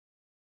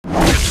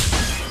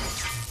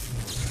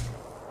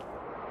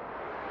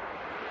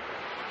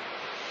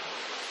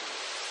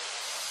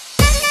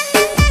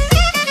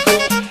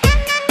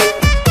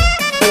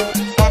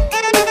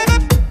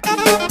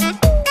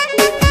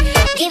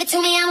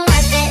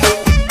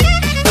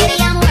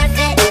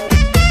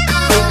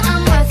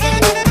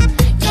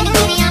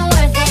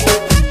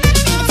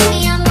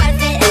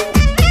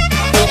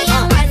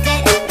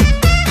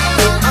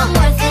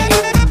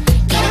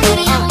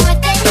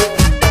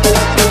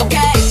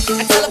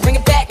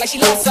like she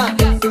loves some.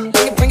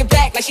 Bring it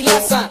back like she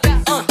loves some.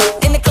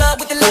 In the club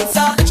with the lights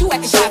off, but you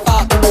acting shy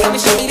for. Come and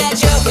show me that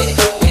you're with it,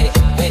 with it,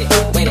 with it,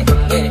 with it,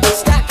 with it.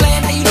 Stop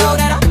playing, how you know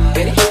that I'm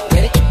with it,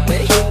 with it,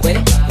 with it, with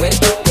it, with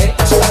it, with it.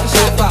 You acting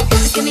shy for.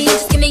 Just give me you,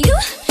 just give me you,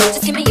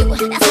 just give me you.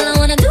 That's all I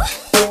wanna do.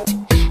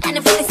 And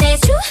if what they say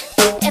is true,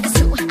 if it's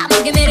true, I'ma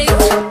give it to you.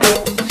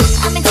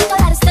 I may take a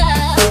lot of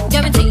stuff,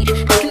 guaranteed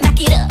I can back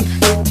it up.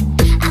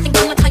 I think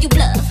I'ma call you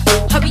bluff.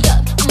 Hurry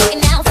up, I'm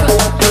waiting out for.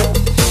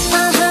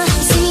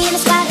 You see me in the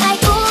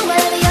spotlight, ooh,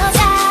 whatever your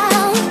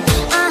style.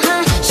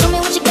 Show me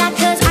what you got,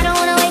 'cause I don't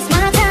wanna waste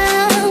my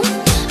time.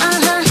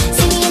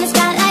 See me in the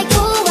spotlight,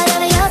 ooh,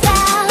 whatever your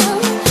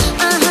style.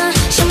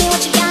 Show me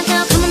what you got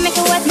now, come and make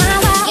it worth my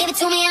while. Give it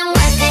to me, I'm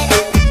worth it.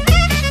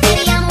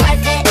 Baby, I'm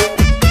worth it.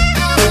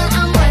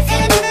 I'm worth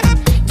it.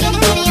 Give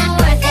it to me, I'm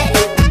worth it.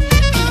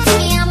 Give it to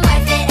me, I'm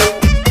worth it.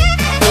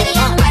 Baby,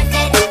 I'm worth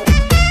it.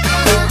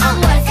 I'm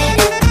worth it.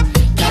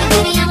 Give it to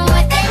me, I'm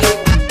worth it.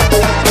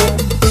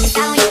 It's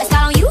all on you, it's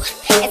all on you,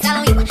 it's all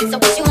on you. So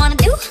what you wanna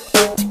do?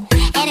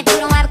 And if you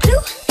don't have a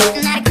clue,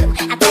 not a clue,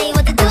 I'll tell you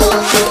what to do.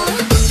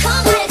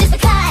 Come on, just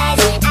because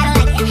I don't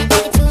like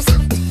it too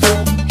soft.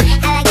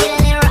 I like it a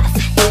little rough,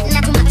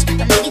 not too much,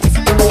 but maybe just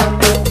enough.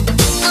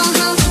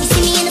 You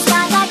see me in the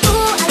spotlight,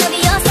 ooh, I love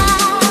your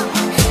style.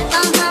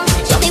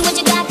 Show me what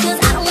you got, 'cause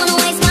I don't wanna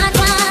waste my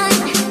time.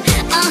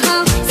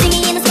 See me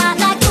in the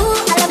spotlight, ooh,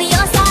 I love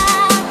your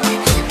style.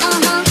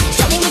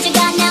 Show me what you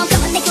got now,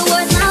 come and make it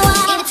worth my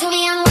while. Give it to me,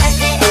 I'm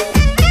worth it.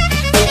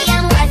 Baby,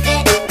 I'm worth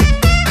it.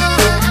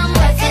 I'm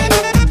worth it.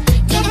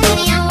 Give it to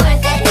me, I'm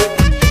worth it.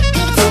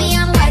 Give it to me,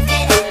 I'm worth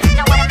it.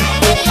 Know what I mean?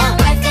 Baby, I'm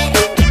worth it.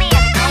 Give me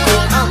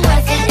everything. I'm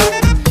worth it.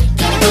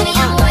 Give it to me,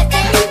 I'm worth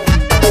it.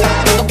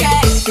 Okay,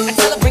 I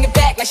tell her bring it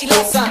back like she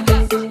loves some.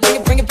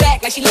 Bring it back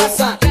like she loves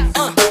some.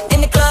 In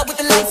the club with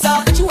the lights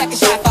off, but you acting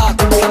shy for.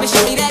 Come and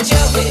show me that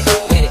you're with it,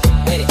 with it,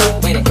 with it,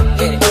 with it,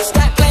 with it.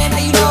 Stop playing, how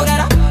you know that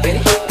I'm with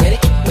it, with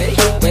it, with it,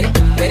 with it,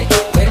 with it,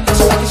 with it.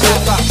 You acting shy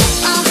for.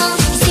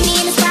 You see me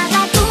in the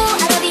spotlight,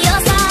 ooh, I love your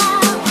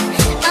style.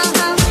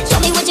 Show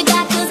me what you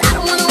got, 'cause I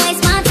don't wanna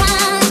waste my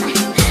time.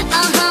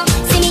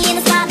 See me in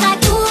the spotlight,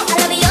 ooh, I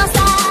love your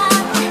style.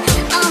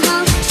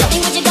 Show me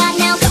what you got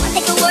now, come and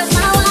make it worth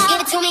my while.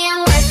 Give it to me,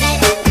 I'm worth it.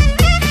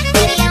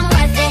 Baby, I'm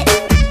worth it.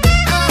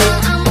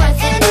 I'm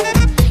worth it.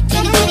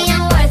 Give it to me,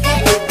 I'm worth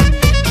it.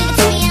 Give it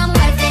to me, I'm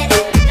worth it.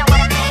 Know what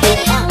I mean?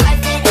 Baby, I'm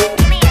worth it.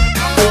 Give me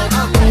everything.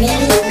 I'm worth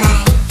it.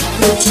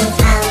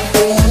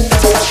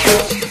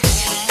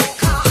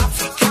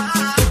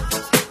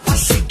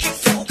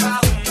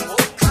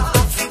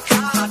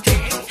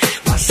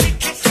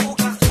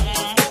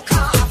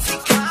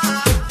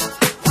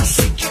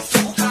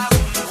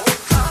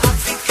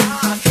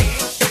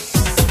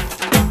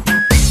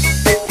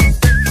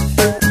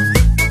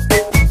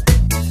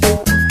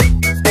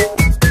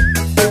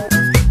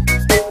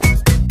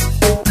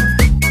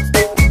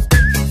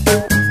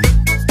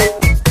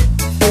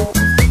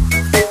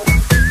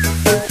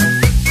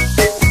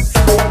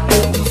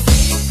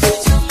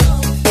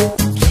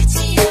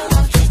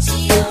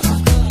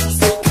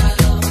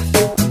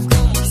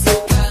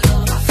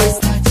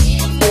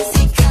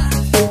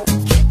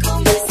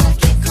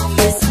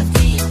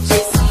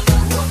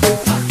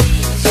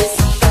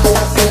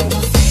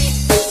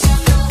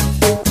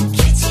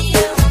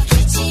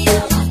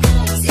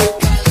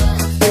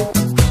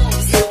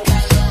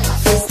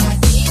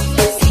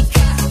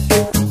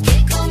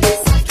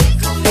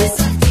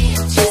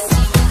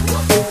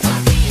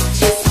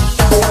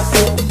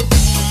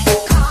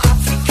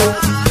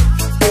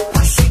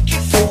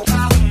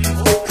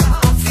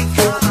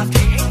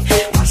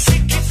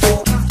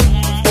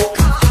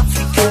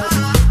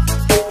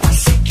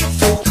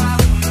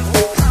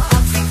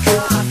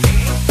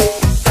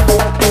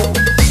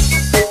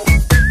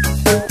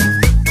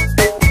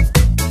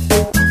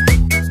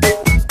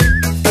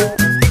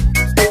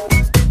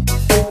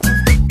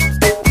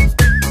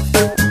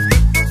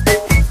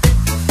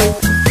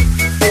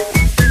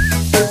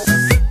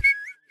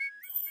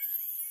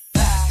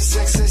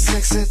 Sexy,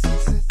 sexy,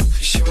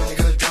 she wanna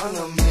go down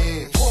on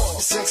me.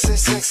 Sexy,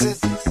 sexy,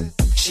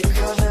 she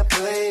gonna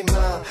play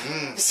my.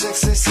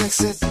 Sexy,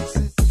 sexy,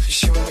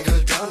 she wanna go